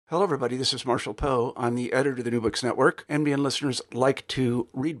Hello, everybody. This is Marshall Poe. I'm the editor of the New Books Network. NBN listeners like to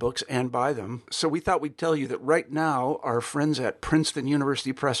read books and buy them. So we thought we'd tell you that right now, our friends at Princeton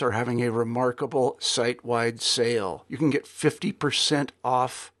University Press are having a remarkable site-wide sale. You can get 50%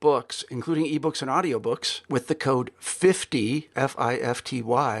 off books, including ebooks and audiobooks, with the code 50,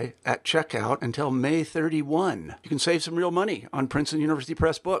 F-I-F-T-Y, at checkout until May 31. You can save some real money on Princeton University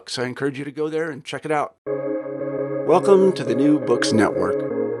Press books. I encourage you to go there and check it out. Welcome to the New Books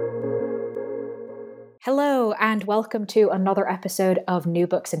Network. Hello, and welcome to another episode of New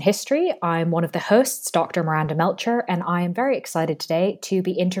Books in History. I'm one of the hosts, Dr. Miranda Melcher, and I am very excited today to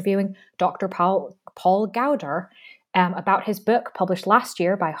be interviewing Dr. Paul Gauder about his book published last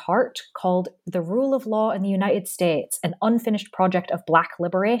year by Hart called The Rule of Law in the United States, an Unfinished Project of Black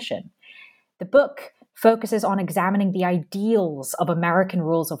Liberation. The book focuses on examining the ideals of American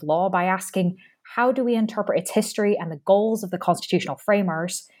rules of law by asking, how do we interpret its history and the goals of the constitutional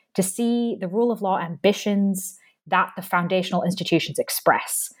framers to see the rule of law ambitions that the foundational institutions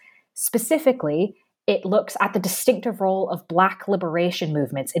express? Specifically, it looks at the distinctive role of Black liberation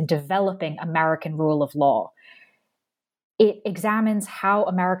movements in developing American rule of law. It examines how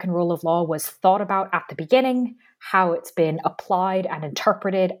American rule of law was thought about at the beginning, how it's been applied and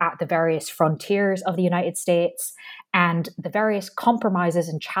interpreted at the various frontiers of the United States, and the various compromises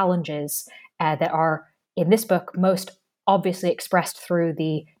and challenges that are, in this book, most obviously expressed through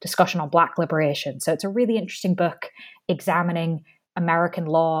the discussion on Black liberation. So it's a really interesting book examining American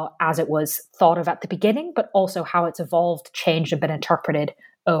law as it was thought of at the beginning, but also how it's evolved, changed, and been interpreted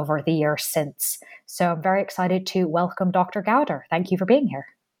over the years since. So I'm very excited to welcome Dr. Gauder. Thank you for being here.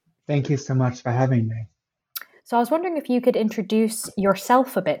 Thank you so much for having me. So I was wondering if you could introduce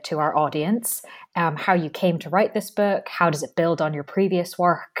yourself a bit to our audience, how you came to write this book, how does it build on your previous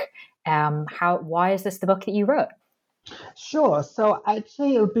work, why is this the book that you wrote? Sure. So I'd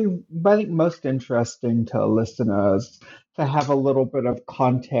say it would be, I think, most interesting to listeners to have a little bit of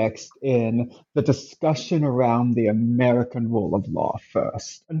context in the discussion around the American rule of law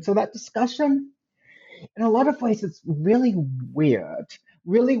first. And so that discussion, in a lot of ways, it's really weird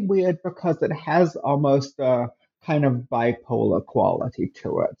because it has almost a kind of bipolar quality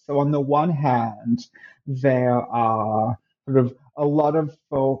to it. So on the one hand, there are sort of a lot of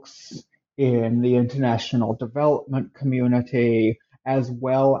folks in the international development community, as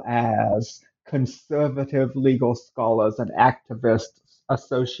well as conservative legal scholars and activists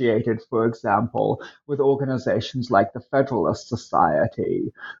associated, for example, with organizations like the Federalist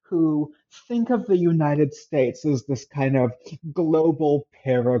Society, who think of the United States as this kind of global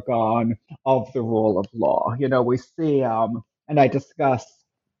paragon of the rule of law. You know, we see, and I discuss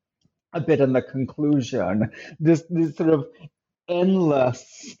a bit in the conclusion, this sort of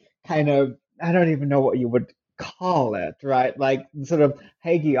endless kind of, I don't even know what you would call it, right? Like sort of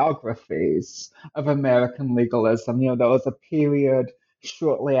hagiographies of American legalism. You know, there was a period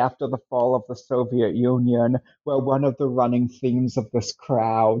shortly after the fall of the Soviet Union where one of the running themes of this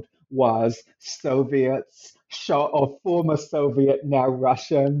crowd was Soviets or former Soviet, now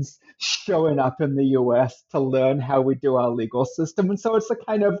Russians, showing up in the US to learn how we do our legal system. And so it's a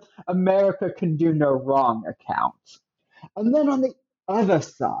kind of America can do no wrong account. And then on the other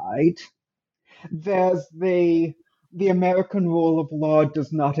side, there's the American rule of law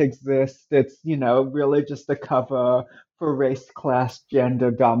does not exist. It's, you know, really just a cover for race, class,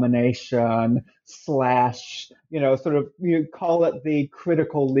 gender domination slash, you know, sort of, you call it the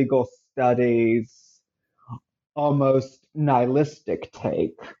critical legal studies, almost nihilistic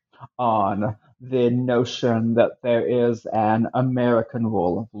take on the notion that there is an American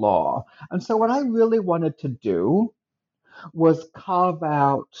rule of law. And so what I really wanted to do was carve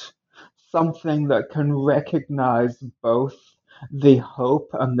out something that can recognize both the hope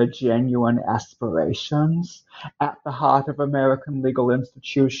and the genuine aspirations at the heart of American legal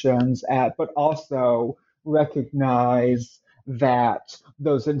institutions, but also recognize that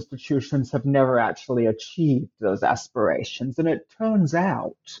those institutions have never actually achieved those aspirations. And it turns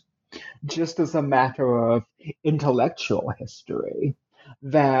out, just as a matter of intellectual history,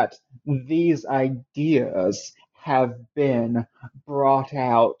 that these ideas have been brought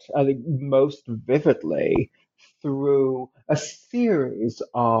out, I think, most vividly through a series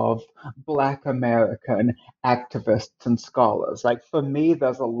of Black American activists and scholars. Like, for me,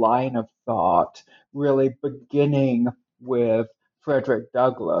 there's a line of thought really beginning with Frederick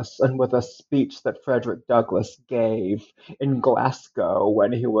Douglass and with a speech that Frederick Douglass gave in Glasgow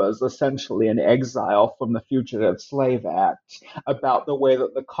when he was essentially in exile from the Fugitive Slave Act about the way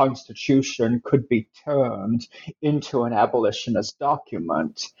that the Constitution could be turned into an abolitionist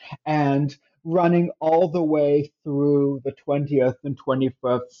document. And running all the way through the 20th and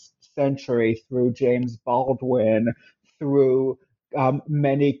 21st century, through James Baldwin, through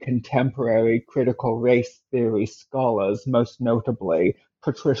many contemporary critical race theory scholars, most notably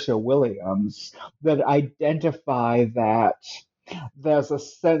Patricia Williams, that identify that there's a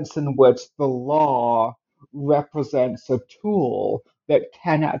sense in which the law represents a tool that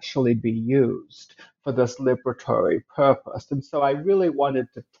can actually be used for this liberatory purpose. And so I really wanted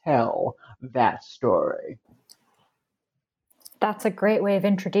to tell that story. That's a great way of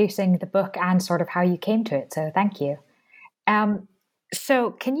introducing the book and sort of how you came to it. So thank you.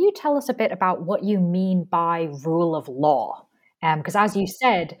 So can you tell us a bit about what you mean by rule of law? Because as you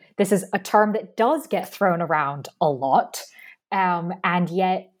said, this is a term that does get thrown around a lot. And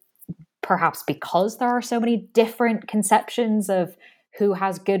yet, perhaps because there are so many different conceptions of who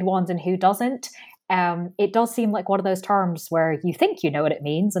has good ones and who doesn't, it does seem like one of those terms where you think you know what it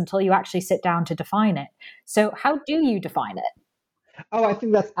means until you actually sit down to define it. So how do you define it? Oh, I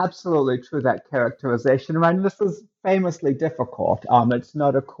think that's absolutely true, that characterization. I mean, this is famously difficult. It's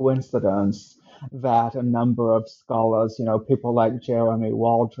not a coincidence that a number of scholars, people like Jeremy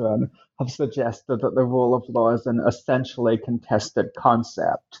Waldron, have suggested that the rule of law is an essentially contested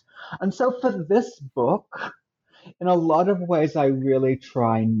concept. And so for this book, in a lot of ways, I really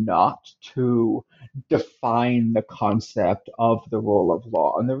try not to define the concept of the rule of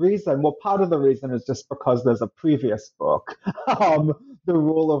law. And the reason, well, part of the reason is just because there's a previous book, The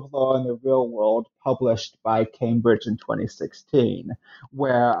Rule of Law in the Real World, published by Cambridge in 2016,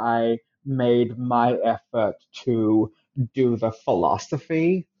 where I made my effort to do the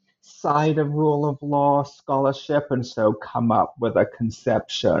philosophy side of rule of law scholarship, and so come up with a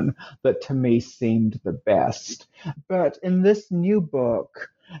conception that to me seemed the best. But in this new book,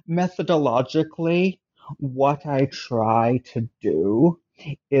 methodologically, what I try to do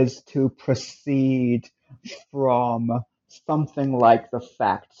is to proceed from something like the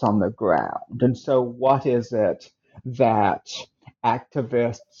facts on the ground. And so, what is it that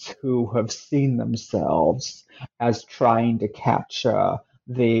activists who have seen themselves as trying to capture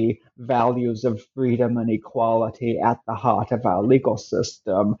the values of freedom and equality at the heart of our legal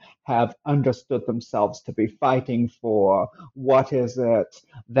system have understood themselves to be fighting for? What is it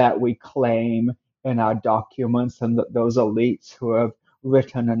that we claim in our documents, and that those elites who have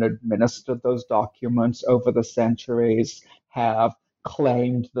written and administered those documents over the centuries have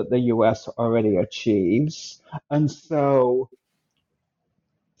claimed that the US already achieves? And so,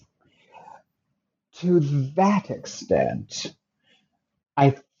 to that extent,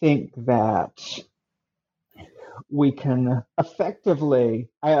 I think that we can effectively,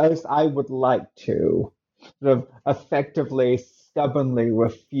 I would like to sort of effectively, stubbornly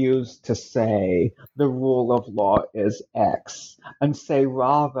refuse to say the rule of law is X, and say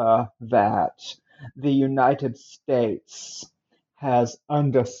rather that the United States has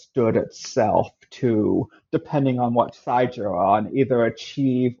understood itself to, depending on what side you're on, either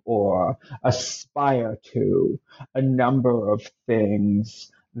achieve or aspire to a number of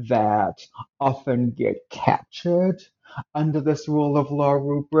things that often get captured under this rule of law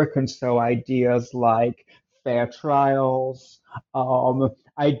rubric. And so ideas like fair trials,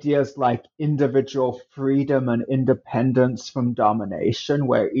 ideas like individual freedom and independence from domination,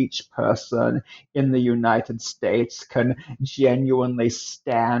 where each person in the United States can genuinely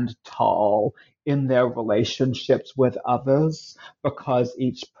stand tall in their relationships with others because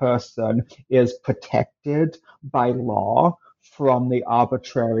each person is protected by law from the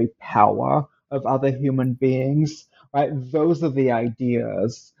arbitrary power of other human beings, right? Those are the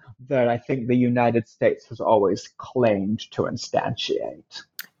ideas that I think the United States has always claimed to instantiate.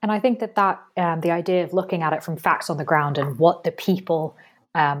 And I think that the idea of looking at it from facts on the ground and what the people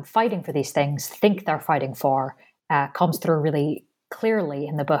fighting for these things think they're fighting for comes through really clearly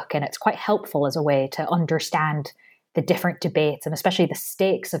in the book. And it's quite helpful as a way to understand the different debates and especially the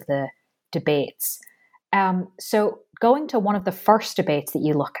stakes of the debates. So going to one of the first debates that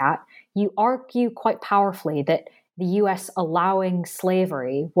you look at, you argue quite powerfully that the US allowing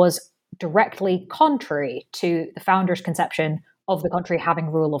slavery was directly contrary to the founders' conception of the country having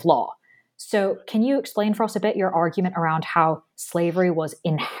rule of law. So can you explain for us a bit your argument around how slavery was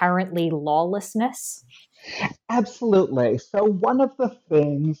inherently lawlessness? Absolutely. So one of the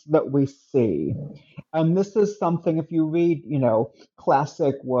things that we see, and this is something, if you read,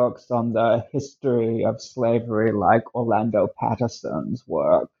 classic works on the history of slavery, like Orlando Patterson's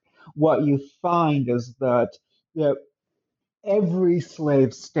work, what you find is that every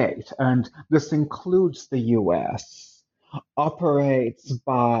slave state, and this includes the US, operates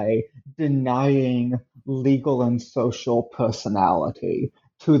by denying legal and social personality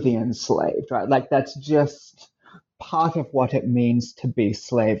to the enslaved, right? Like that's just part of what it means to be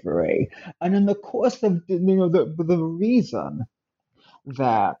slavery. And in the course of the reason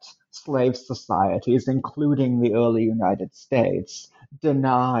that slave societies, including the early United States,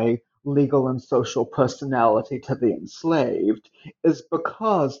 deny legal and social personality to the enslaved is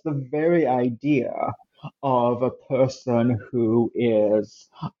because the very idea of a person who is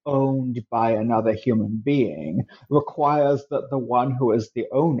owned by another human being requires that the one who is the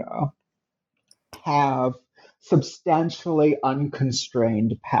owner have substantially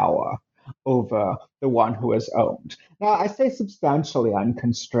unconstrained power over the one who is owned. Now, I say substantially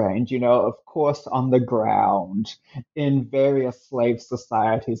unconstrained, of course, on the ground, in various slave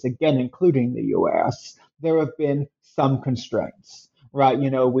societies, again, including the US, there have been some constraints, right?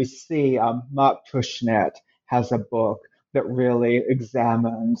 We see Mark Tushnet has a book that really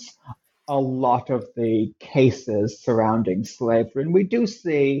examines a lot of the cases surrounding slavery. And we do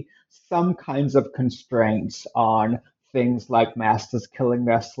see some kinds of constraints on things like masters killing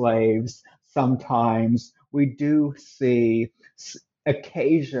their slaves. Sometimes we do see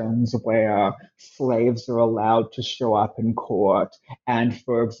occasions where slaves are allowed to show up in court and,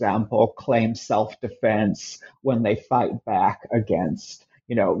 for example, claim self-defense when they fight back against,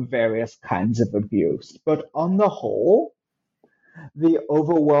 various kinds of abuse. But on the whole, the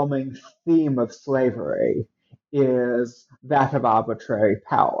overwhelming theme of slavery is that of arbitrary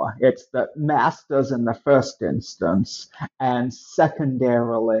power. It's that masters in the first instance, and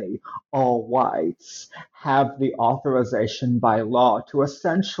secondarily all whites, have the authorization by law to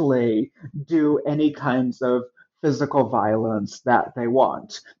essentially do any kinds of physical violence that they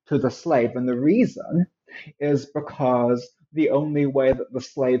want to the slave. And the reason is because the only way that the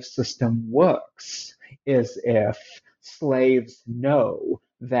slave system works is if slaves know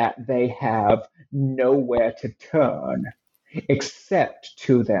that they have nowhere to turn except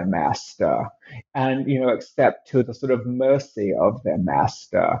to their master and, except to the sort of mercy of their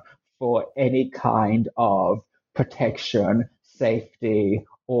master for any kind of protection, safety,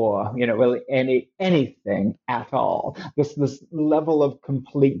 or, really anything at all. This level of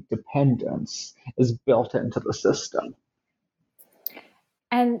complete dependence is built into the system.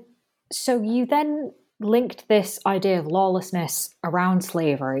 And so you then linked this idea of lawlessness around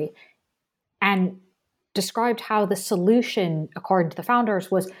slavery and described how the solution, according to the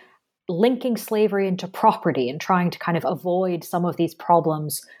founders, was linking slavery into property and trying to kind of avoid some of these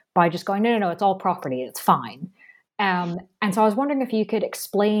problems by just going, no, it's all property, it's fine. And so I was wondering if you could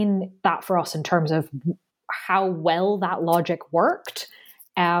explain that for us in terms of how well that logic worked,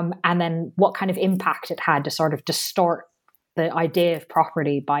 and then what kind of impact it had to sort of distort the idea of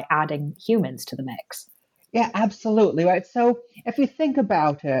property by adding humans to the mix. Yeah, absolutely. Right. So if you think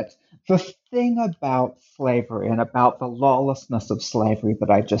about it, the thing about slavery and about the lawlessness of slavery that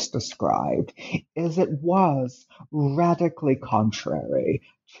I just described is it was radically contrary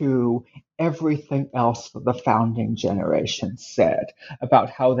to everything else that the founding generation said about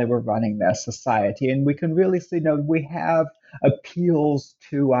how they were running their society. And we can really see, we have appeals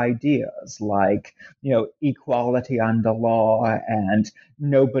to ideas like, equality under law and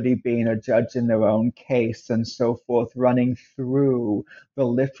nobody being a judge in their own case and so forth, running through the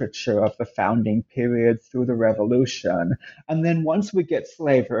literature of the founding period through the revolution. And then once we get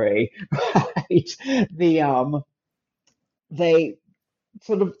slavery, right, they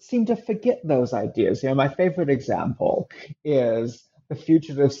sort of seem to forget those ideas. My favorite example is the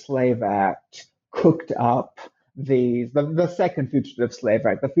Fugitive Slave Act cooked up the second Fugitive Slave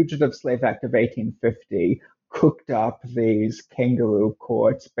Act, the Fugitive Slave Act of 1850, cooked up these kangaroo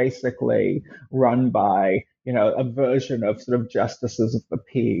courts, basically run by, a version of sort of justices of the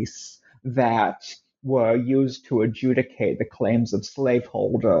peace that were used to adjudicate the claims of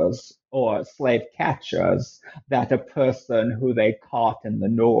slaveholders or slave catchers that a person who they caught in the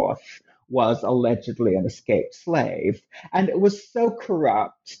North was allegedly an escaped slave. And it was so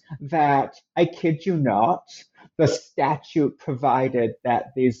corrupt that, I kid you not, the statute provided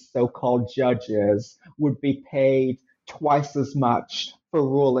that these so-called judges would be paid twice as much for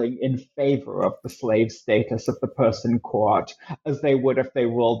ruling in favor of the slave status of the person caught as they would if they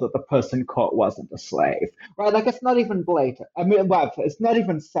ruled that the person caught wasn't a slave. Right? Like, it's not even blatant. It's not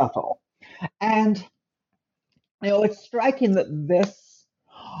even subtle. And, it's striking that this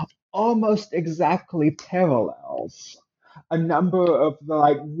almost exactly parallels a number of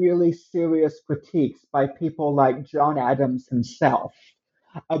the really serious critiques by people like John Adams himself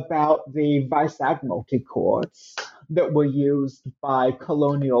about the vice admiralty courts that were used by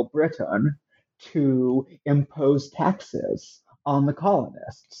colonial Britain to impose taxes on the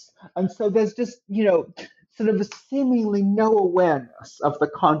colonists. And so there's just, sort of seemingly no awareness of the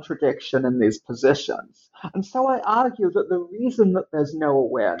contradiction in these positions. And so I argue that the reason that there's no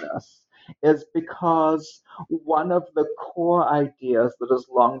awareness is because one of the core ideas that has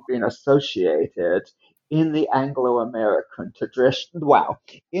long been associated in the Anglo-American tradition,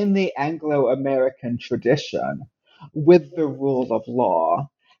 with the rule of law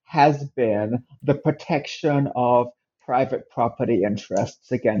has been the protection of private property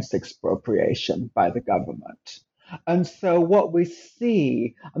interests against expropriation by the government. And so what we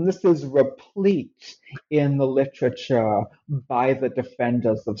see, and this is replete in the literature by the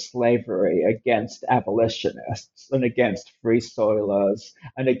defenders of slavery against abolitionists and against free soilers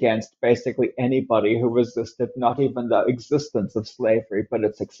and against basically anybody who resisted not even the existence of slavery, but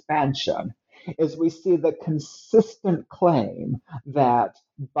its expansion, is we see the consistent claim that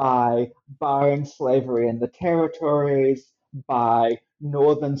by barring slavery in the territories, by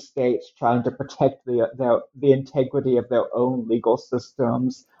northern states trying to protect the integrity of their own legal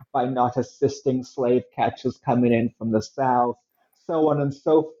systems, by not assisting slave catchers coming in from the south, so on and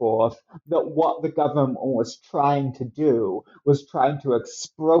so forth, that what the government was trying to do was trying to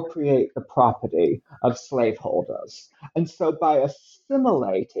expropriate the property of slaveholders. And so by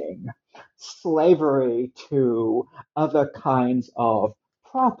assimilating slavery to other kinds of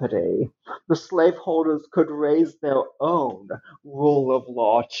property, the slaveholders could raise their own rule of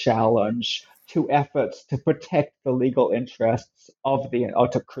law challenge to efforts to protect the legal interests or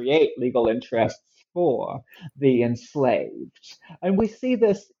to create legal interests for the enslaved. And we see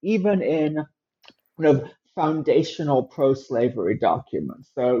this even in foundational pro-slavery documents.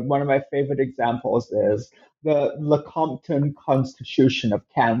 So one of my favorite examples is the Lecompton Constitution of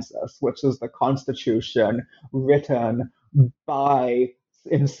Kansas, which is the constitution written by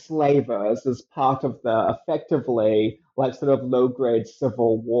enslavers as part of the effectively low-grade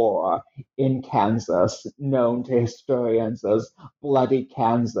civil war in Kansas, known to historians as Bloody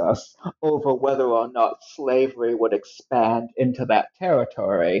Kansas, over whether or not slavery would expand into that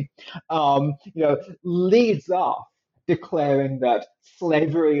territory, leads off declaring that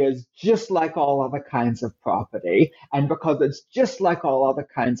slavery is just like all other kinds of property. And because it's just like all other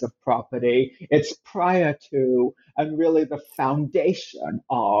kinds of property, it's prior to and really the foundation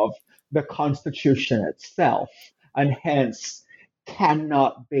of the Constitution itself, and hence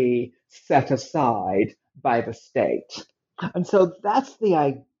cannot be set aside by the state. And so that's the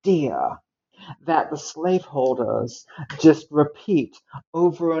idea that the slaveholders just repeat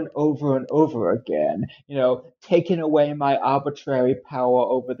over and over and over again, taking away my arbitrary power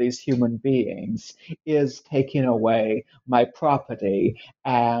over these human beings is taking away my property.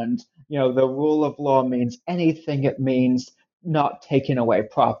 And, the rule of law means anything, it means not taking away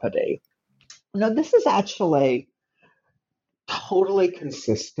property. Now, this is actually totally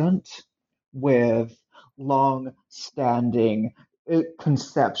consistent with long-standing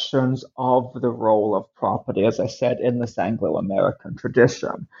conceptions of the role of property, as I said, in this Anglo-American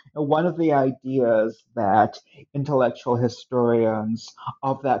tradition. One of the ideas that intellectual historians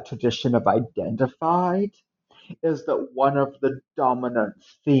of that tradition have identified is that one of the dominant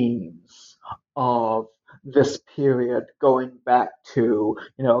themes of this period, going back to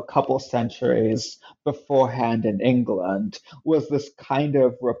a couple centuries beforehand in England, was this kind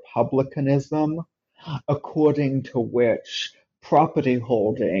of republicanism according to which property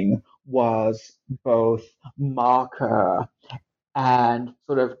holding was both marker and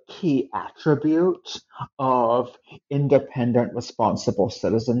sort of key attribute of independent, responsible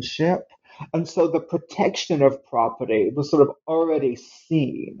citizenship. And so the protection of property was sort of already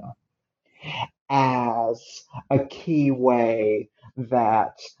seen as a key way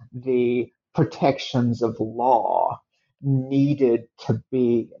that the protections of law needed to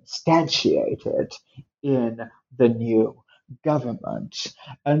be instantiated in the new government.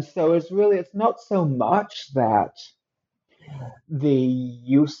 And so it's not so much that the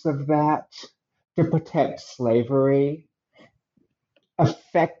use of that to protect slavery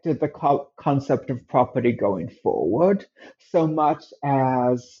affected the concept of property going forward, so much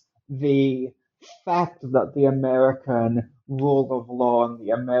as the fact that the American rule of law and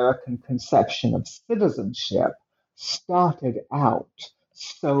the American conception of citizenship started out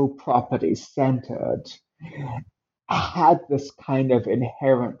so property-centered had this kind of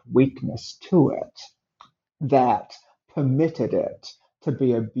inherent weakness to it that permitted it to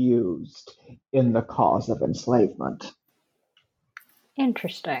be abused in the cause of enslavement.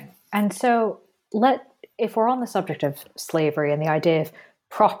 Interesting. And so if we're on the subject of slavery and the idea of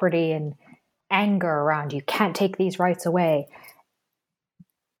property and anger around you can't take these rights away,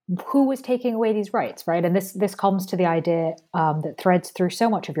 who was taking away these rights, right? And this comes to the idea that threads through so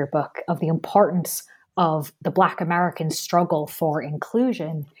much of your book of the importance of the Black American struggle for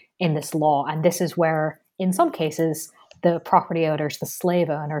inclusion in this law. And this is where, in some cases, the property owners, the slave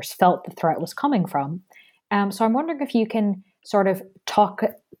owners, felt the threat was coming from. So I'm wondering if you can sort of talk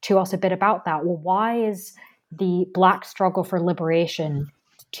to us a bit about that. Well, why is the Black struggle for liberation,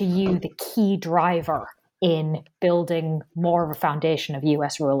 to you, the key driver in building more of a foundation of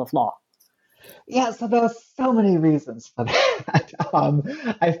U.S. rule of law? Yeah, so there are so many reasons for that.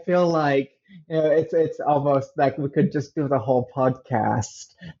 I feel like it's almost like we could just do the whole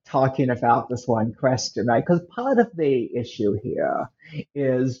podcast talking about this one question, right? Because part of the issue here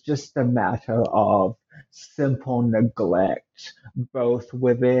is just a matter of simple neglect, both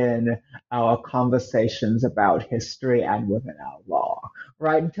within our conversations about history and within our law,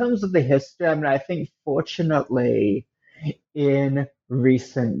 right? In terms of the history, I mean, I think fortunately in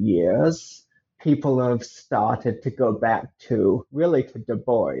recent years, people have started to go back to really to Du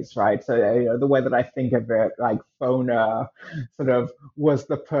Bois, right? So the way that I think of it, like Foner sort of was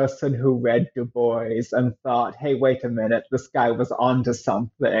the person who read Du Bois and thought, hey, wait a minute, this guy was onto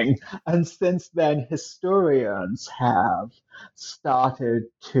something. And since then, historians have started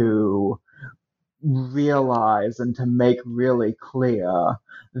to realize and to make really clear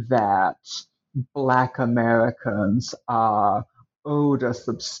that Black Americans are owed a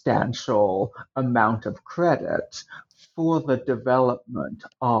substantial amount of credit for the development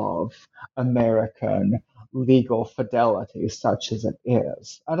of American legal fidelity, such as it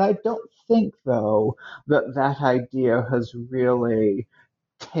is. And I don't think, though, that that idea has really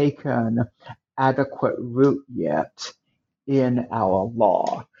taken adequate root yet in our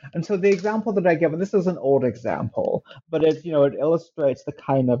law. And so the example that I give, and this is an old example, but it illustrates the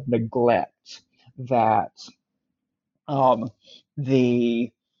kind of neglect that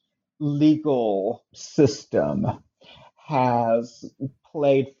the legal system has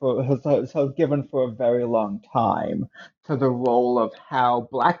given for a very long time to the role of how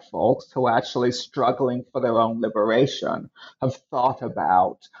Black folks who are actually struggling for their own liberation have thought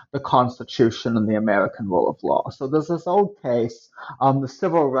about the Constitution and the American rule of law. So there's this old case, the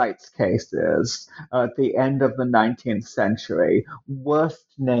civil rights cases at the end of the 19th century, worst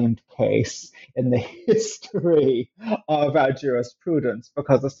named case in the history of our jurisprudence,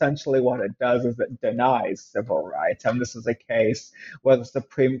 because essentially what it does is it denies civil rights. And this is a case where the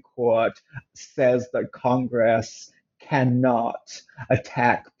Supreme Court says that Congress cannot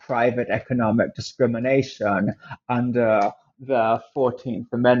attack private economic discrimination under the 14th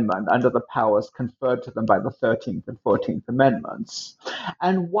Amendment, under the powers conferred to them by the 13th and 14th Amendments.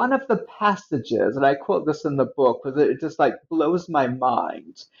 And one of the passages, and I quote this in the book, because it just like blows my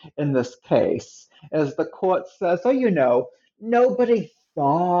mind in this case, is the court says, nobody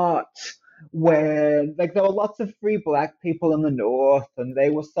thought when, like, there were lots of free Black people in the North, and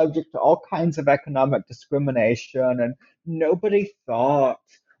they were subject to all kinds of economic discrimination, and nobody thought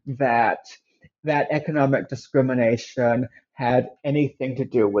that economic discrimination had anything to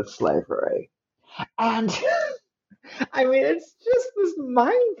do with slavery. And I mean, it's just this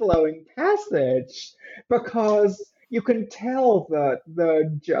mind-blowing passage, because you can tell that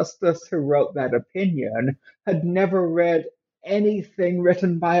the justice who wrote that opinion had never read anything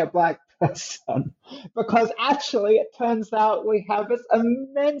written by a Black person, because actually it turns out we have this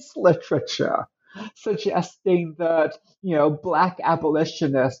immense literature suggesting that, Black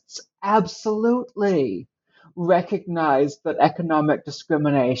abolitionists absolutely recognized that economic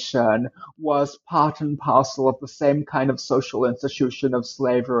discrimination was part and parcel of the same kind of social institution of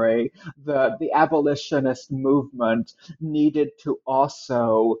slavery, that the abolitionist movement needed to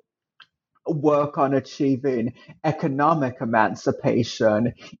also work on achieving economic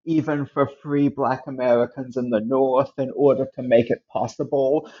emancipation, even for free Black Americans in the North, in order to make it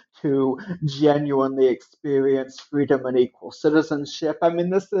possible to genuinely experience freedom and equal citizenship. I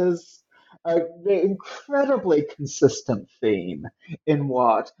mean, this is an incredibly consistent theme in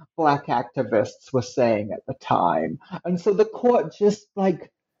what Black activists were saying at the time. And so the court just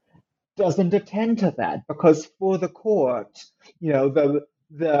doesn't attend to that, because for the court,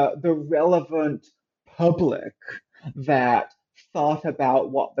 the relevant public that thought about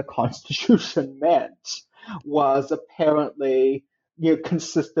what the Constitution meant was apparently,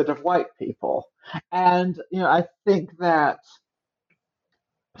 consisted of white people. And, I think that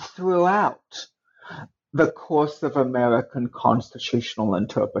throughout the course of American constitutional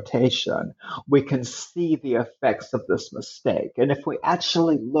interpretation, we can see the effects of this mistake. And if we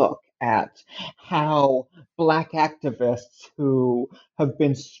actually look at how Black activists who have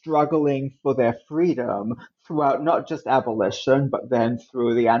been struggling for their freedom throughout not just abolition, but then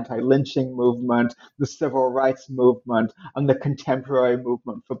through the anti-lynching movement, the civil rights movement, and the contemporary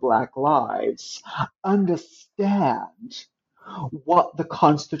movement for Black lives, understand what the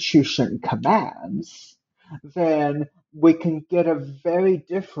Constitution commands, then we can get a very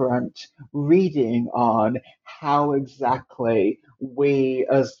different reading on how exactly we,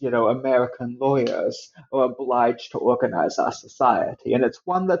 as American lawyers, are obliged to organize our society. And it's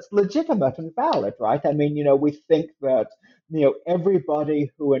one that's legitimate and valid, right? I mean, we think that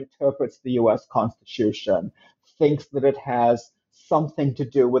everybody who interprets the U.S. Constitution thinks that it has something to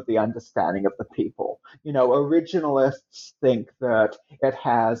do with the understanding of the people. Originalists think that it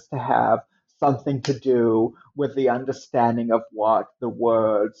has to have something to do with the understanding of what the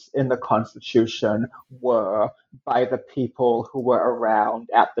words in the Constitution were by the people who were around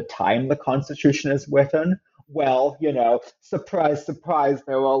at the time the Constitution is written. Well, surprise, surprise,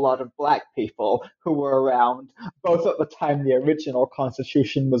 there were a lot of Black people who were around both at the time the original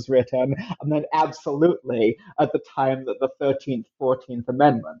Constitution was written and then absolutely at the time that the 13th, 14th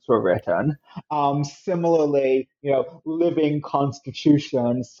Amendments were written. Similarly, living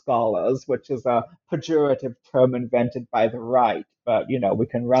Constitution scholars, which is a pejorative term invented by the right, but, we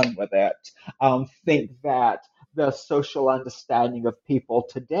can run with it, think that the social understanding of people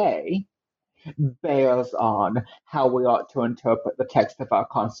today bears on how we ought to interpret the text of our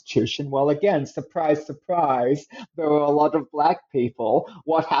Constitution. Well, again, surprise, surprise, there are a lot of Black people.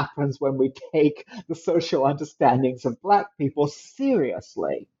 What happens when we take the social understandings of Black people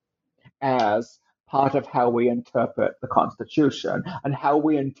seriously as part of how we interpret the Constitution and how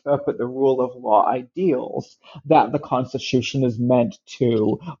we interpret the rule of law ideals that the Constitution is meant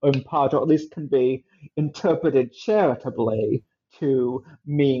to impart, or at least can be interpreted charitably to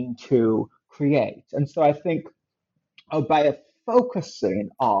mean to create. And so I think by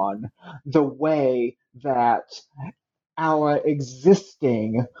focusing on the way that our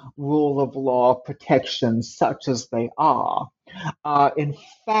existing rule of law protections, such as they are in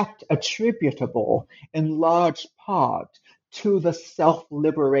fact attributable in large part to the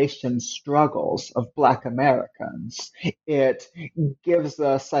self-liberation struggles of Black Americans, it gives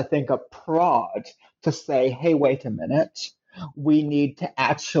us, I think, a prod to say, hey, wait a minute. We need to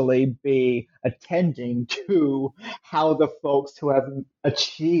actually be attending to how the folks who have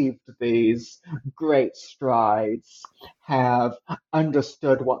achieved these great strides have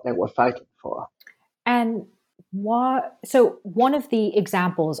understood what they were fighting for. And so one of the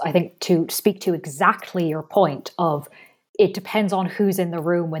examples, I think, to speak to exactly your point of it depends on who's in the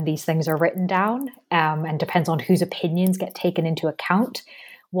room when these things are written down, and depends on whose opinions get taken into account,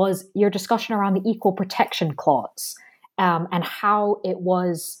 was your discussion around the Equal Protection Clause, and how it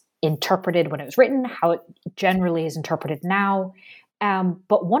was interpreted when it was written, how it generally is interpreted now.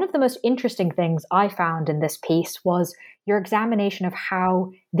 But one of the most interesting things I found in this piece was your examination of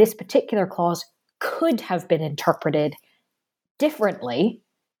how this particular clause could have been interpreted differently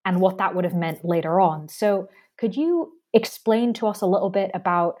and what that would have meant later on. So could you explain to us a little bit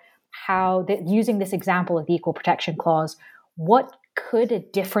about how, using this example of the Equal Protection Clause, what could a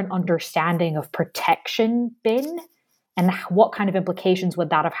different understanding of protection been? And what kind of implications would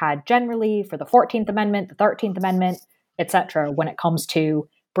that have had generally for the 14th Amendment, the 13th Amendment, etc., when it comes to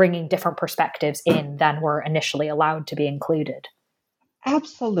bringing different perspectives in than were initially allowed to be included?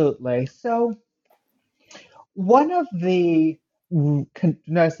 Absolutely. So one of the,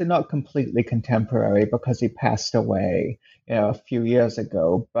 no, so not completely contemporary because he passed away a few years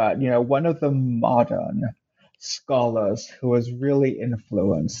ago, but one of the modern scholars who has really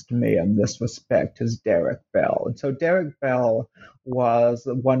influenced me in this respect is Derek Bell. And so Derek Bell was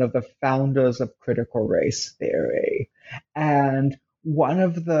one of the founders of critical race theory. And one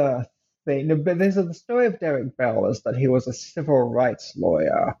of the things, but the story of Derek Bell is that he was a civil rights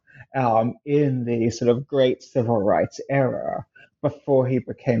lawyer in the sort of great civil rights era before he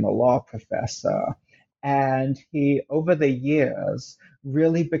became a law professor. And he, over the years,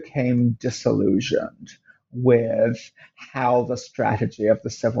 really became disillusioned with how the strategy of the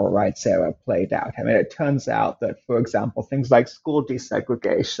civil rights era played out. I mean, it turns out that, for example, things like school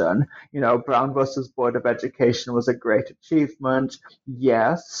desegregation, Brown versus Board of Education was a great achievement,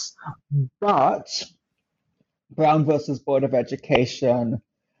 yes, but Brown versus Board of Education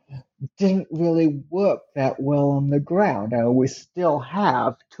didn't really work that well on the ground. We still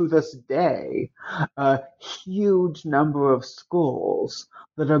have, to this day, a huge number of schools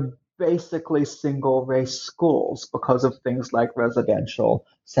that are basically single-race schools because of things like residential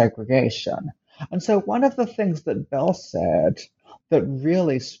segregation. And so one of the things that Bell said that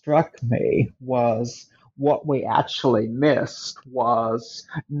really struck me was what we actually missed was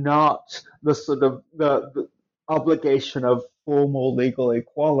not the sort of the obligation of formal legal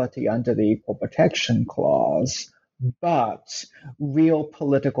equality under the Equal Protection Clause, but real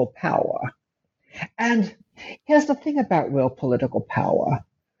political power. And here's the thing about real political power,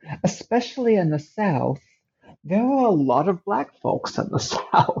 especially in the South, there are a lot of Black folks in the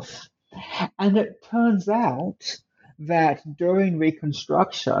South. And it turns out that during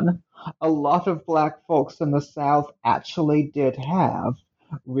Reconstruction, a lot of Black folks in the South actually did have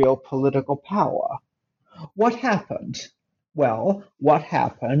real political power. What happened? Well, what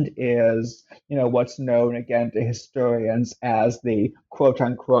happened is, what's known again to historians as the quote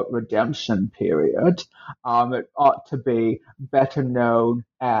unquote redemption period. It ought to be better known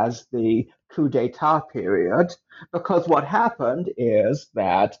as the coup d'etat period, because what happened is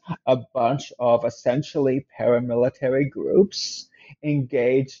that a bunch of essentially paramilitary groups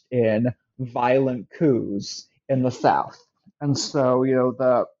engaged in violent coups in the South. And so,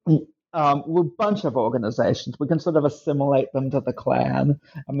 a bunch of organizations. We can sort of assimilate them to the Klan.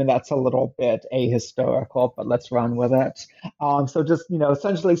 I mean, that's a little bit ahistorical, but let's run with it. So just,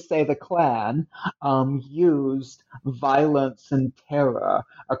 essentially say the Klan used violence and terror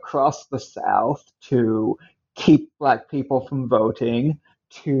across the South to keep Black people from voting,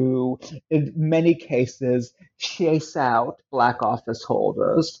 to, in many cases, chase out Black office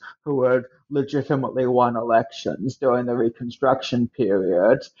holders who had legitimately won elections during the Reconstruction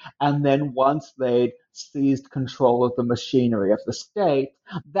period. And then once they'd seized control of the machinery of the state,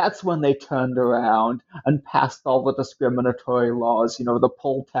 that's when they turned around and passed all the discriminatory laws, the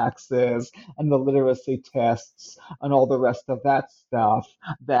poll taxes and the literacy tests and all the rest of that stuff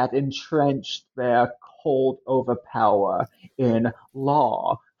that entrenched their hold over power in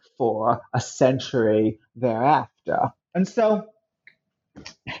law for a century thereafter. And so,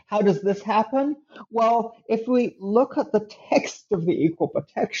 how does this happen? Well, if we look at the text of the Equal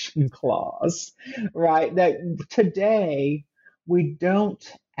Protection Clause, right, that today we don't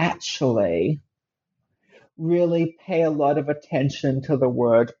actually really pay a lot of attention to the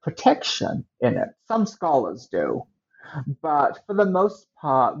word protection in it. Some scholars do. But for the most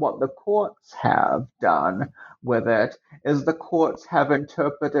part, what the courts have done with it is the courts have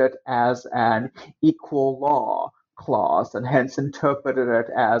interpreted it as an equal law clause and hence interpreted it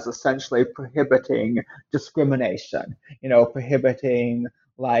as essentially prohibiting discrimination, prohibiting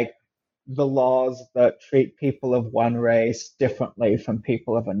like the laws that treat people of one race differently from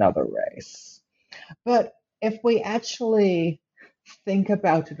people of another race. But if we actually think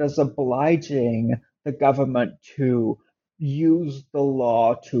about it as obliging the government to use the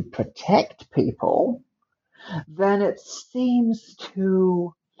law to protect people, then it seems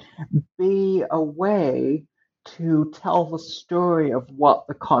to be a way to tell the story of what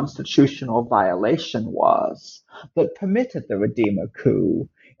the constitutional violation was that permitted the Redeemer coup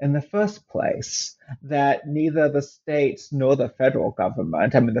in the first place, that neither the states nor the federal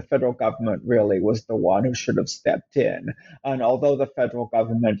government, the federal government really was the one who should have stepped in. And although the federal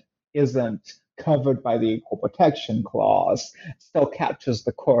government isn't covered by the Equal Protection Clause, still captures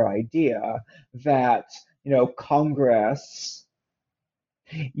the core idea that, Congress,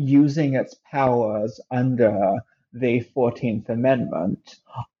 using its powers under the 14th Amendment,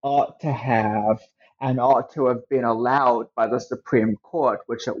 ought to have been allowed by the Supreme Court,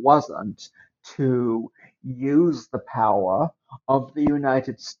 which it wasn't, to use the power of the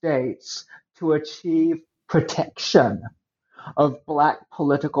United States to achieve protection of Black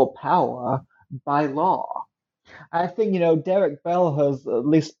political power by law. I think, Derek Bell has at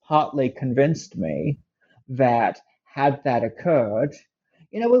least partly convinced me that had that occurred,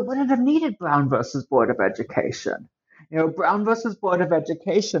 we wouldn't have needed Brown versus Board of Education. Brown versus Board of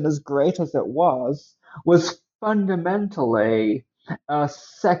Education, as great as it was fundamentally a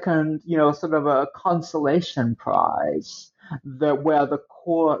second, sort of a consolation prize where the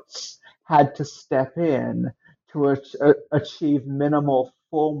courts had to step in to achieve minimal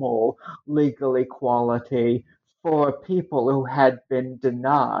formal legal equality for people who had been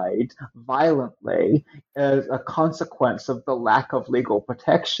denied violently as a consequence of the lack of legal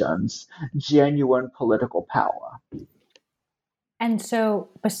protections, genuine political power. And so,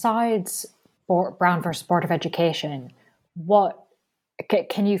 besides Brown versus Board of Education, what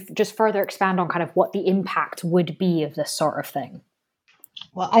can you just further expand on kind of what the impact would be of this sort of thing?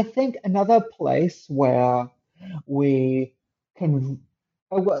 Well, I think another place where we can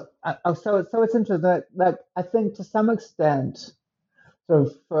so it's interesting that I think to some extent sort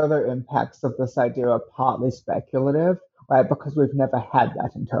of further impacts of this idea are partly speculative, right? Because we've never had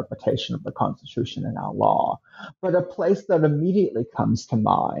that interpretation of the Constitution in our law. But a place that immediately comes to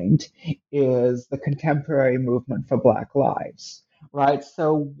mind is the contemporary movement for Black lives, right?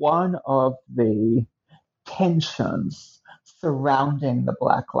 So one of the tensions surrounding the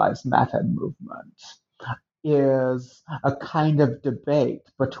Black Lives Matter movement is a kind of debate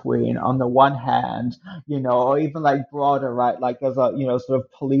between, on the one hand, or even like broader, right? Like there's a, sort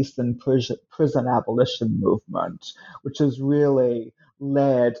of police and prison abolition movement, which is really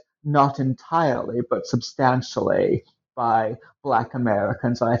led not entirely, but substantially by Black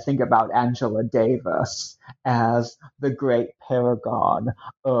Americans. And I think about Angela Davis as the great paragon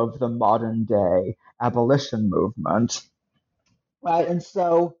of the modern day abolition movement, right? And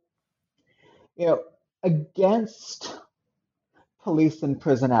so, you know, against police and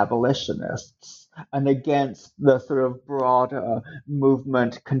prison abolitionists and against the sort of broader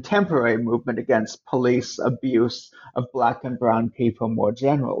movement, contemporary movement against police abuse of Black and Brown people more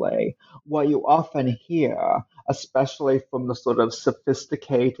generally, what you often hear, especially from the sort of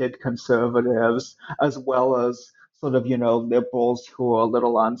sophisticated conservatives, as well as sort of, liberals who are a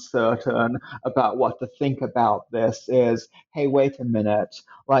little uncertain about what to think about this, is, hey, wait a minute,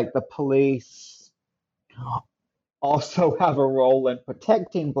 like the police also have a role in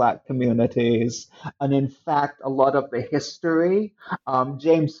protecting Black communities. And in fact, a lot of the history,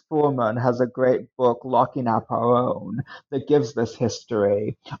 James Foreman has a great book, Locking Up Our Own, that gives this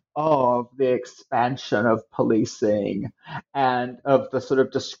history of the expansion of policing and of the sort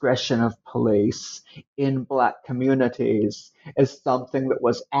of discretion of police in Black communities is something that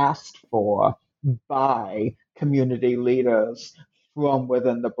was asked for by community leaders from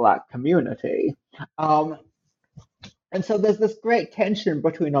within the Black community. And so there's this great tension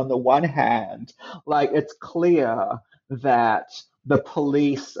between, on the one hand, like it's clear that the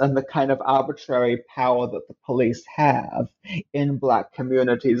police and the kind of arbitrary power that the police have in Black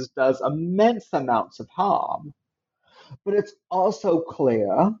communities does immense amounts of harm. But it's also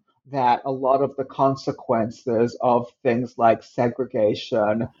clear that a lot of the consequences of things like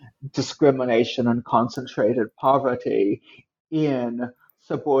segregation, discrimination, and concentrated poverty in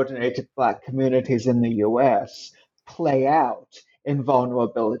subordinated Black communities in the US play out in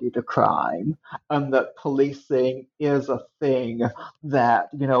vulnerability to crime, and that policing is a thing that,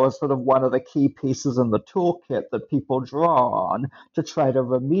 is sort of one of the key pieces in the toolkit that people draw on to try to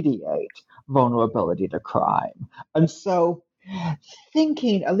remediate vulnerability to crime. And so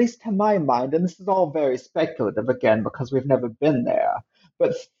thinking, at least to my mind, and this is all very speculative again because we've never been there,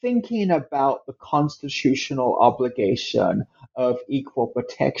 but thinking about the constitutional obligation of equal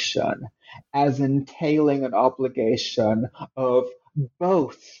protection as entailing an obligation of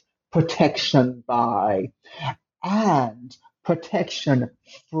both protection by and protection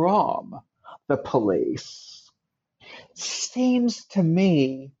from the police seems to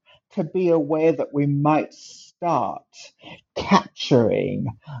me to be a way that we might start capturing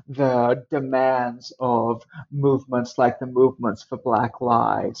the demands of movements like the movements for Black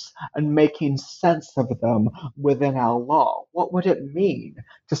lives and making sense of them within our law. What would it mean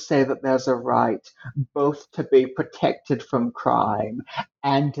to say that there's a right both to be protected from crime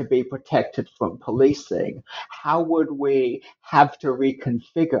and to be protected from policing? How would we have to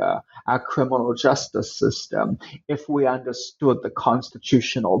reconfigure our criminal justice system if we understood the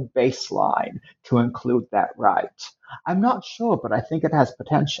constitutional baseline to include that right? I'm not sure, but I think it has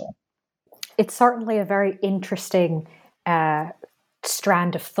potential. It's certainly a very interesting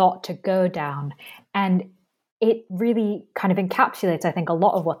strand of thought to go down. And it really kind of encapsulates, I think, a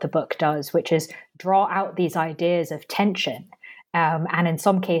lot of what the book does, which is draw out these ideas of tension. And in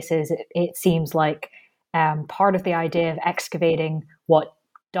some cases, it seems like part of the idea of excavating what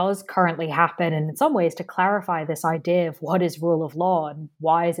does currently happen, and in some ways to clarify this idea of what is rule of law and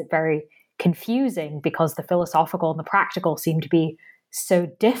why is it very confusing, because the philosophical and the practical seem to be so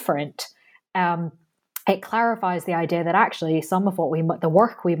different. It clarifies the idea that actually some of what the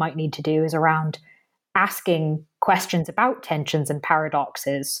work we might need to do is around asking questions about tensions and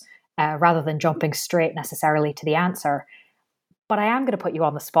paradoxes rather than jumping straight necessarily to the answer. But I am going to put you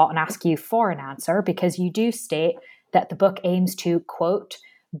on the spot and ask you for an answer, because you do state that the book aims to, quote,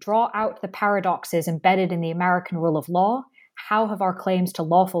 draw out the paradoxes embedded in the American rule of law. How have our claims to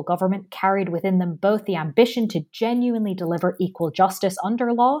lawful government carried within them both the ambition to genuinely deliver equal justice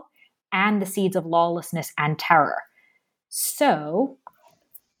under law and the seeds of lawlessness and terror? So,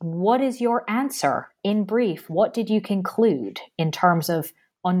 what is your answer? In brief, what did you conclude in terms of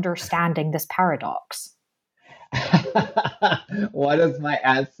understanding this paradox? What is my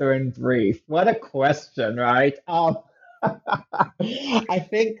answer in brief? What a question, right? I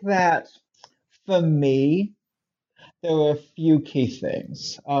think that for me, there are a few key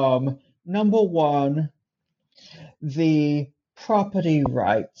things. Number one, the property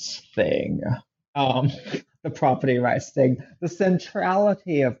rights thing. Um, the property rights thing, the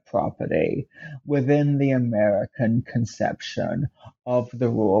centrality of property within the American conception of the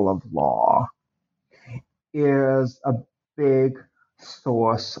rule of law is a big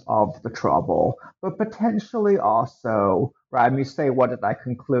source of the trouble, but potentially also, right? I mean, you say, what did I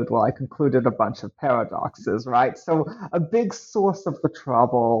conclude? Well, I concluded a bunch of paradoxes, right? So, a big source of the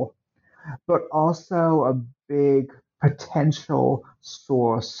trouble, but also a big potential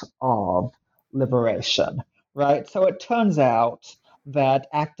source of liberation, right? So, it turns out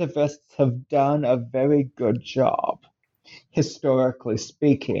that activists have done a very good job, historically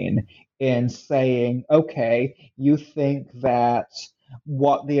speaking, in saying, okay, you think that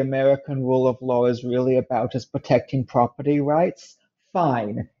what the American rule of law is really about is protecting property rights?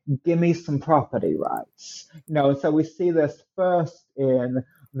 Fine, give me some property rights. So we see this first in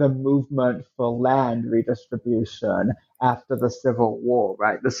the movement for land redistribution after the Civil War,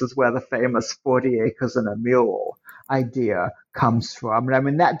 right? This is where the famous 40 acres and a mule idea comes from. And I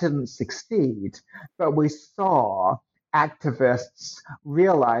mean, that didn't succeed, but we saw activists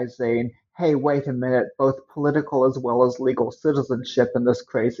realizing, hey, wait a minute, both political as well as legal citizenship in this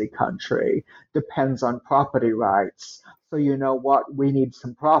crazy country depends on property rights. So you know what? We need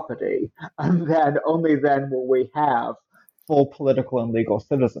some property. And then only then will we have full political and legal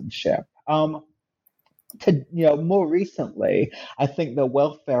citizenship. More recently, I think the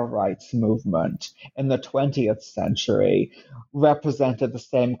welfare rights movement in the 20th century represented the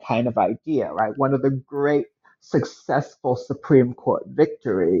same kind of idea, right? One of the great successful Supreme Court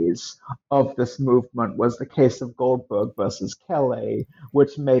victories of this movement was the case of Goldberg versus Kelly,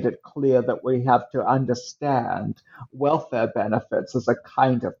 which made it clear that we have to understand welfare benefits as a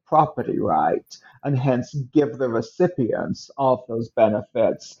kind of property right, and hence give the recipients of those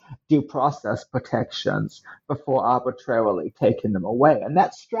benefits due process protections before arbitrarily taking them away. And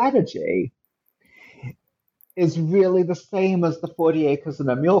that strategy is really the same as the 40 acres and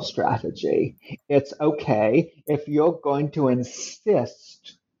a mule strategy. It's okay if you're going to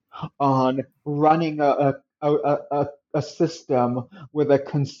insist on running a system with a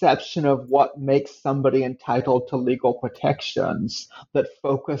conception of what makes somebody entitled to legal protections that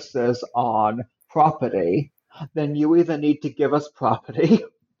focuses on property, then you either need to give us property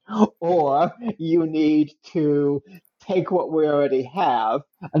or you need to take what we already have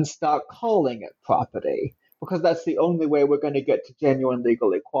and start calling it property, because that's the only way we're going to get to genuine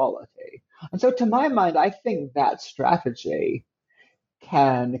legal equality. And so, to my mind, I think that strategy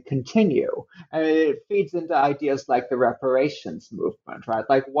can continue. And it feeds into ideas like the reparations movement, right?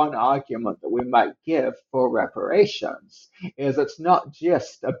 Like, one argument that we might give for reparations is it's not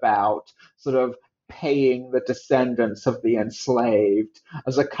just about sort of paying the descendants of the enslaved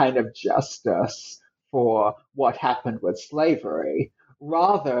as a kind of justice for what happened with slavery.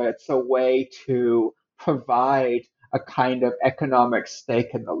 Rather, it's a way to provide a kind of economic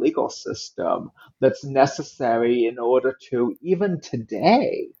stake in the legal system that's necessary in order to, even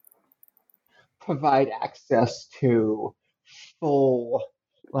today, provide access to full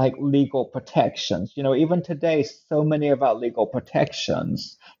legal protections. Even today, so many of our legal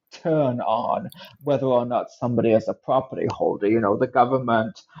protections turn on whether or not somebody is a property holder. The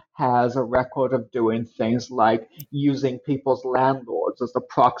government has a record of doing things like using people's landlords as a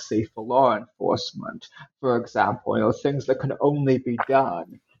proxy for law enforcement, for example, things that can only be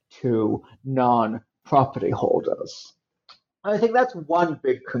done to non-property holders. I think that's one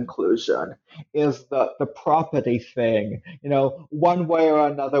big conclusion, is that the property thing, one way or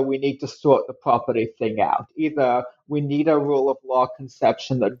another, we need to sort the property thing out. Either we need a rule of law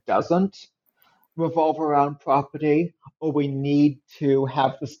conception that doesn't revolve around property, or we need to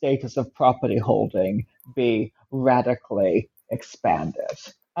have the status of property holding be radically expanded.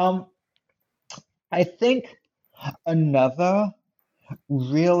 I think another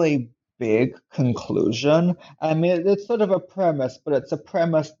really big conclusion. I mean, it's sort of a premise, but it's a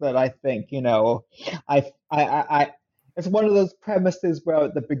premise that I think, it's one of those premises where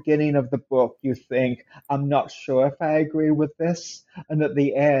at the beginning of the book you think, I'm not sure if I agree with this, and at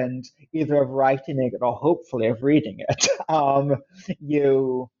the end, either of writing it or hopefully of reading it,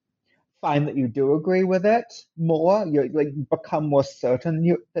 you find that you do agree with it more. You become more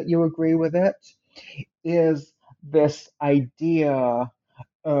certain that you agree with it. Is this idea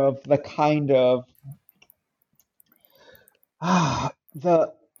of the kind of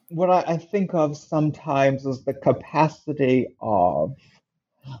what I think of sometimes as the capacity of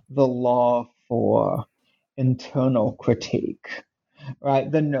the law for internal critique,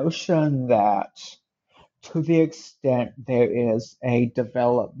 right? The notion that to the extent there is a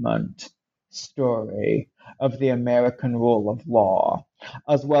development story of the American rule of law,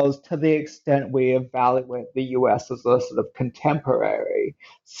 as well as to the extent we evaluate the US as a sort of contemporary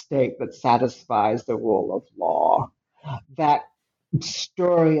state that satisfies the rule of law, that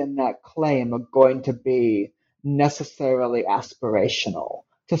story and that claim are going to be necessarily aspirational.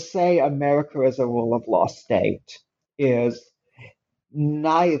 To say America is a rule of law state is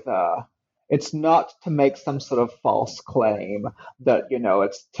neither. It's not to make some sort of false claim that,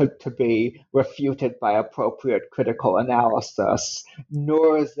 it's to be refuted by appropriate critical analysis,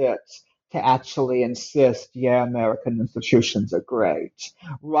 nor is it to actually insist, yeah, American institutions are great.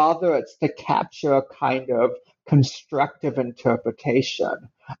 Rather, it's to capture a kind of constructive interpretation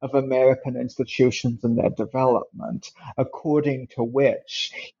of American institutions and their development, according to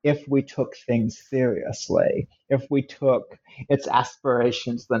which, if we took things seriously, if we took its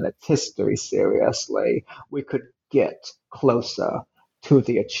aspirations than its history seriously, we could get closer to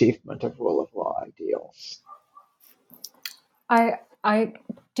the achievement of rule of law ideals. I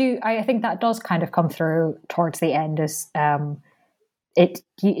think that does kind of come through towards the end as it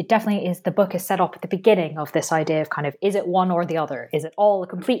definitely is. The book is set up at the beginning of this idea of kind of, is it one or the other? Is it all a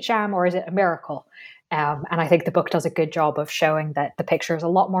complete sham or is it a miracle? And I think the book does a good job of showing that the picture is a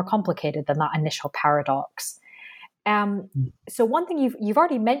lot more complicated than that initial paradox. So one thing you've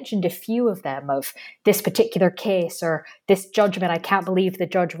already mentioned a few of them, of this particular case or this judgment I can't believe the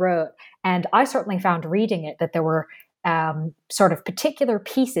judge wrote. And I certainly found reading it that there were sort of particular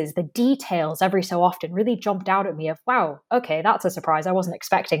pieces, the details every so often really jumped out at me of, wow, okay, that's a surprise. I wasn't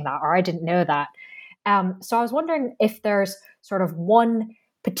expecting that, or I didn't know that. So I was wondering if there's sort of one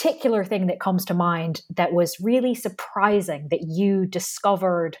particular thing that comes to mind that was really surprising that you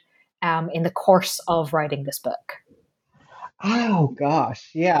discovered in the course of writing this book. Oh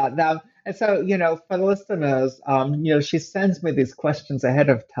gosh, yeah. Now, and so for the listeners, she sends me these questions ahead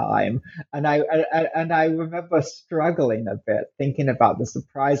of time, and I remember struggling a bit thinking about the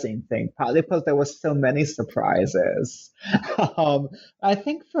surprising thing, partly because there were so many surprises. I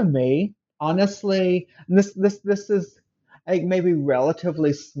think for me, honestly, this is maybe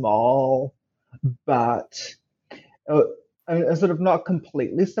relatively small, but sort of not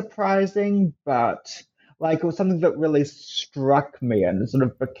completely surprising, but like it was something that really struck me and sort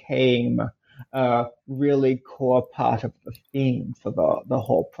of became a really core part of the theme for the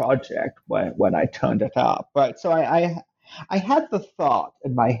whole project when I turned it up. Right. So I had the thought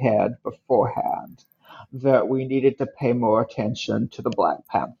in my head beforehand that we needed to pay more attention to the Black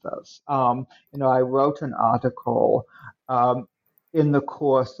Panthers. I wrote an article in the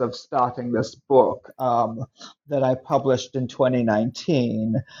course of starting this book that I published in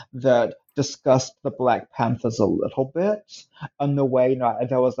 2019 that discussed the Black Panthers a little bit, and the way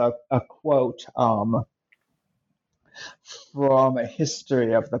there was a quote from a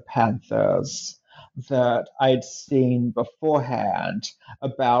history of the Panthers that I'd seen beforehand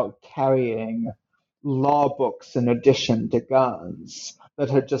about carrying law books in addition to guns that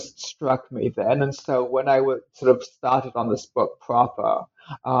had just struck me then. And so when I sort of started on this book proper,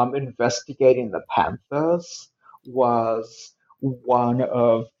 investigating the Panthers was one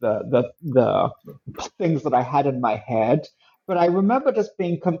of the things that I had in my head. But I remember just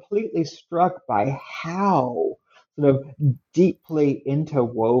being completely struck by how sort of deeply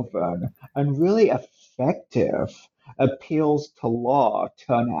interwoven and really effective appeals to law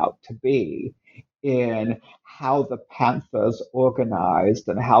turn out to be in how the Panthers organized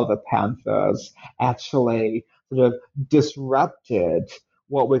and how the Panthers actually sort of disrupted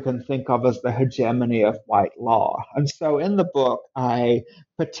what we can think of as the hegemony of white law. And so in the book, I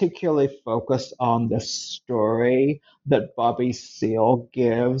particularly focus on the story that Bobby Seale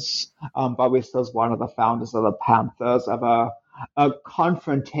gives. Bobby Seale is one of the founders of the Panthers, of a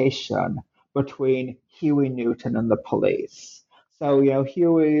confrontation between Huey Newton and the police. So,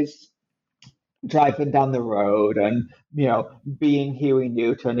 Huey's driving down the road and, being Huey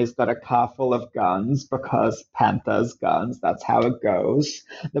Newton, he's got a car full of guns because Panthers guns, that's how it goes.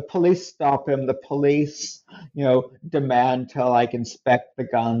 The police stop him. The police, demand to inspect the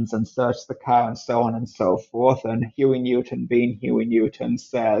guns and search the car and so on and so forth. And Huey Newton, being Huey Newton,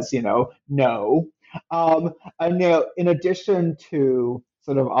 says, no. And, in addition to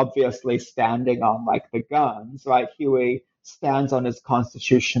sort of obviously standing on the guns, right, Huey stands on his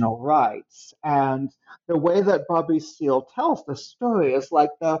constitutional rights. And the way that Bobby Seale tells the story is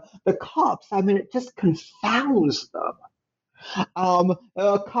the cops, it just confounds them. There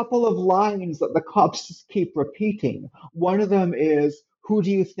are a couple of lines that the cops just keep repeating. One of them is, "Who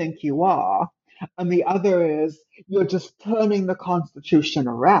do you think you are?" And the other is, "You're just turning the Constitution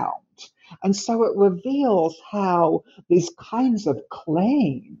around." And so it reveals how these kinds of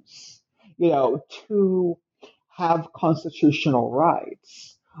claims, to have constitutional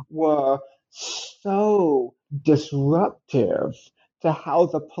rights were so disruptive to how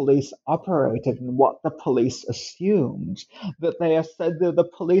the police operated and what the police assumed, that they have said that the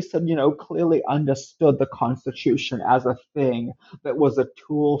police had, clearly understood the Constitution as a thing that was a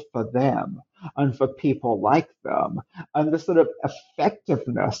tool for them and for people like them. And the sort of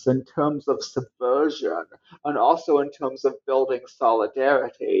effectiveness in terms of subversion and also in terms of building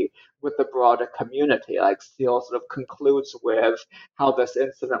solidarity with the broader community. Like Steele sort of concludes with how this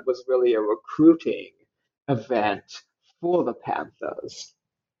incident was really a recruiting event for the Panthers.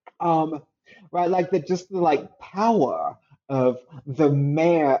 Right, like the power of the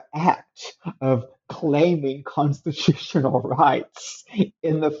mere act of claiming constitutional rights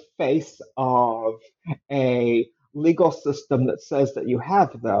in the face of a legal system that says that you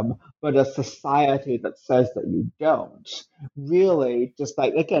have them, but a society that says that you don't. Really, just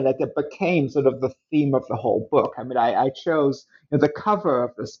like again, like it became sort of the theme of the whole book. I mean, I chose the cover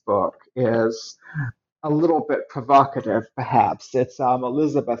of this book is a little bit provocative, perhaps. It's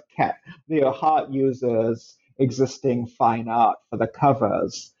Elizabeth Kett. Hart uses existing fine art for the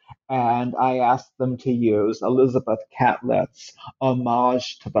covers, and I asked them to use Elizabeth Catlett's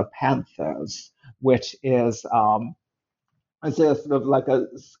Homage to the Panthers, which is it's a sort of like a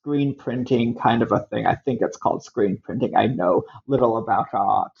screen printing kind of a thing. I think it's called screen printing. I know little about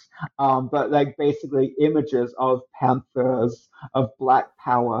art. But like basically images of panthers, of Black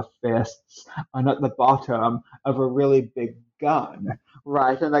Power fists, and at the bottom of a really big gun,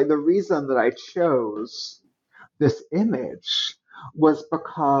 right? And like the reason that I chose this image was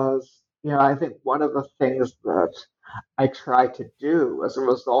because, I think one of the things that I tried to do as a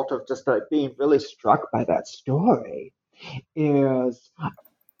result of just being really struck by that story is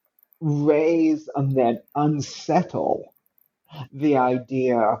raise and then unsettle the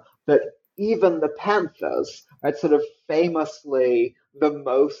idea that even the Panthers, right, sort of famously the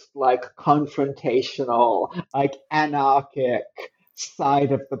most like confrontational, like anarchic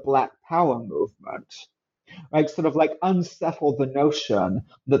side of the Black Power movement, right, sort of like unsettle the notion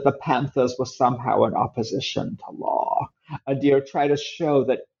that the Panthers were somehow in opposition to law. And try to show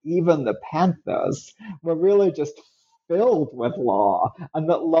that even the Panthers were really just filled with law, and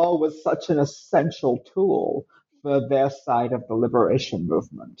that law was such an essential tool for their side of the liberation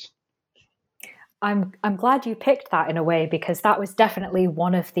movement. I'm glad you picked that in a way, because that was definitely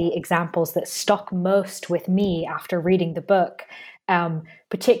one of the examples that stuck most with me after reading the book.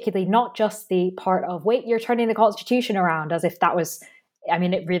 Particularly not just the part of, wait, you're turning the Constitution around, as if that was, I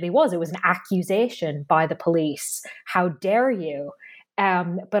mean, it really was. It was an accusation by the police. How dare you?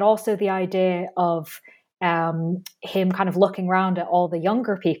 But also the idea of him kind of looking around at all the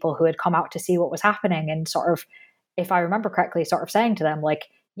younger people who had come out to see what was happening and sort of, if I remember correctly, sort of saying to them, like,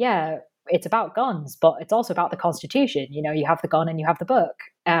 yeah, it's about guns, but it's also about the Constitution. You have the gun and you have the book.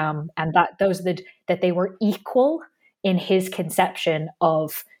 And that they were equal in his conception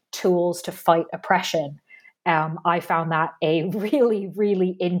of tools to fight oppression. I found that a really,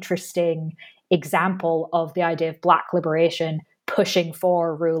 really interesting example of the idea of Black liberation pushing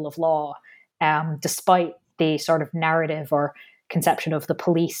for rule of law, despite the sort of narrative or conception of the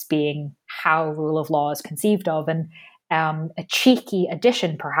police being how rule of law is conceived of. And a cheeky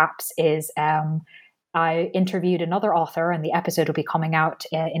addition, perhaps, is I interviewed another author, and the episode will be coming out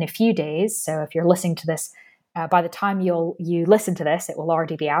in a few days. So if you're listening to this, by the time you listen to this, it will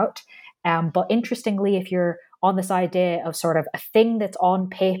already be out. But interestingly, if you're on this idea of sort of a thing that's on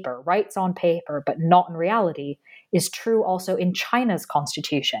paper, rights on paper, but not in reality, is true also in China's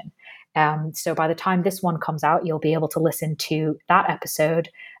constitution. So by the time this one comes out, you'll be able to listen to that episode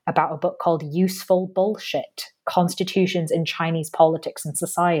about a book called Useful Bullshit: Constitutions in Chinese Politics and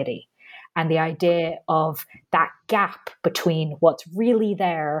Society. And the idea of that gap between what's really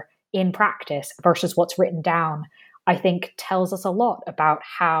there in practice versus what's written down, I think tells us a lot about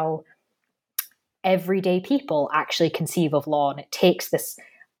how everyday people actually conceive of law. And it takes this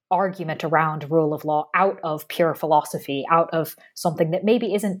argument around rule of law out of pure philosophy, out of something that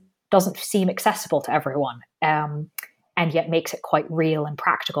maybe doesn't seem accessible to everyone, and yet makes it quite real and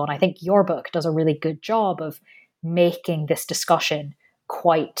practical. And I think your book does a really good job of making this discussion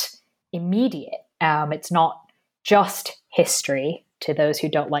quite immediate. It's not just history to those who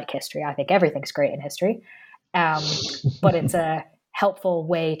don't like history. I think everything's great in history. But it's a helpful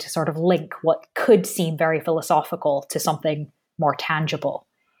way to sort of link what could seem very philosophical to something more tangible.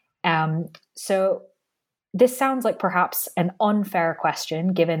 So this sounds like perhaps an unfair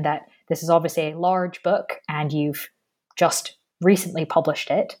question, given that this is obviously a large book and you've just recently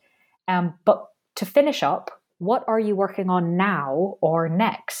published it. But to finish up, what are you working on now or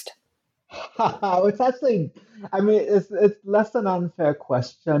next? It's actually, it's less an unfair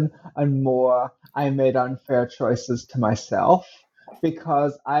question and more I made unfair choices to myself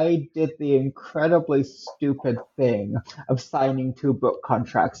because I did the incredibly stupid thing of signing two book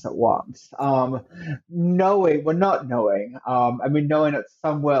contracts at once. Not knowing, knowing it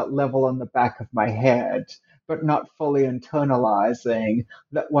somewhere level on the back of my head, but not fully internalizing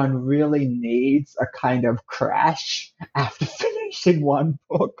that one really needs a kind of crash after finishing one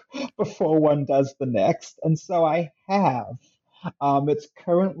book before one does the next. And so I have. It's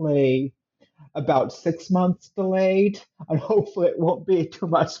currently about 6 months delayed, and hopefully it won't be too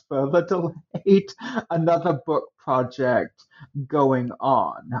much further delayed. Another book project going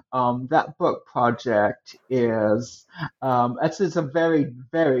on. That book project is it's a very,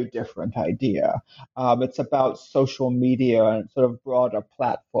 very different idea. It's about social media and sort of broader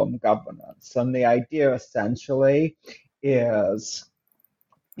platform governance. And the idea essentially is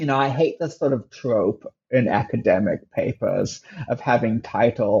I hate this sort of trope in academic papers of having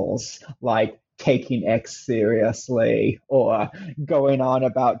titles like taking X seriously or going on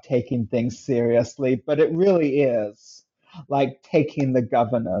about taking things seriously, but it really is like taking the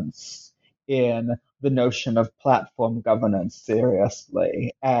governance in the notion of platform governance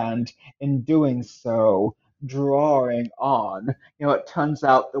seriously. And in doing so, drawing on, it turns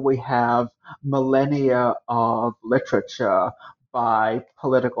out that we have millennia of literature by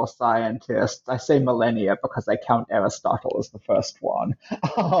political scientists. I say millennia because I count Aristotle as the first one.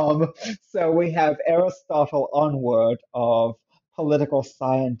 So we have Aristotle onward of political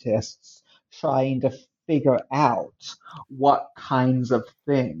scientists trying to figure out what kinds of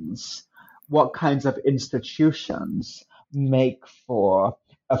things, what kinds of institutions make for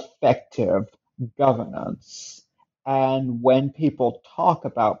effective governance. And when people talk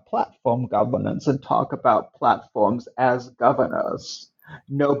about platform governance and talk about platforms as governors,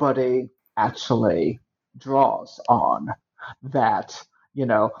 nobody actually draws on that,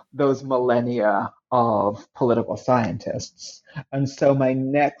 those millennia of political scientists. And so my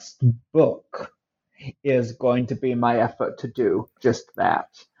next book is going to be my effort to do just that,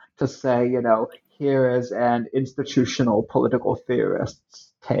 to say, here is an institutional political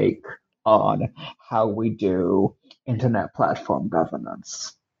theorist's take on how we do internet platform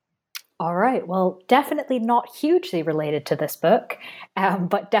governance. All right. Well, definitely not hugely related to this book,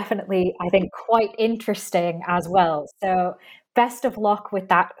 but definitely, I think, quite interesting as well. So, best of luck with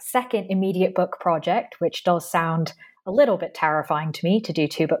that second immediate book project, which does sound a little bit terrifying to me to do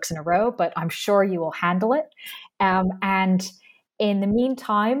two books in a row, but I'm sure you will handle it. And in the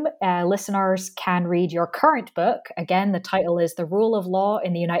meantime, listeners can read your current book. Again, the title is The Rule of Law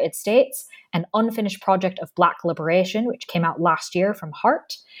in the United States, an unfinished project of Black liberation, which came out last year from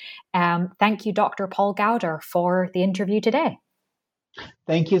Hart. Thank you, Dr. Paul Gauder, for the interview today.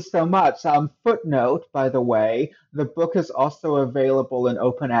 Thank you so much. Footnote, by the way, the book is also available in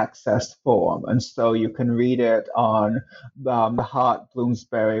open access form, and so you can read it on the Hart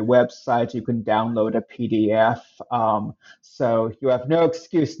Bloomsbury website. You can download a PDF, so you have no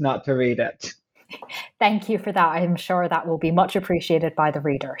excuse not to read it. Thank you for that. I'm sure that will be much appreciated by the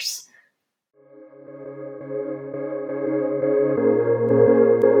readers.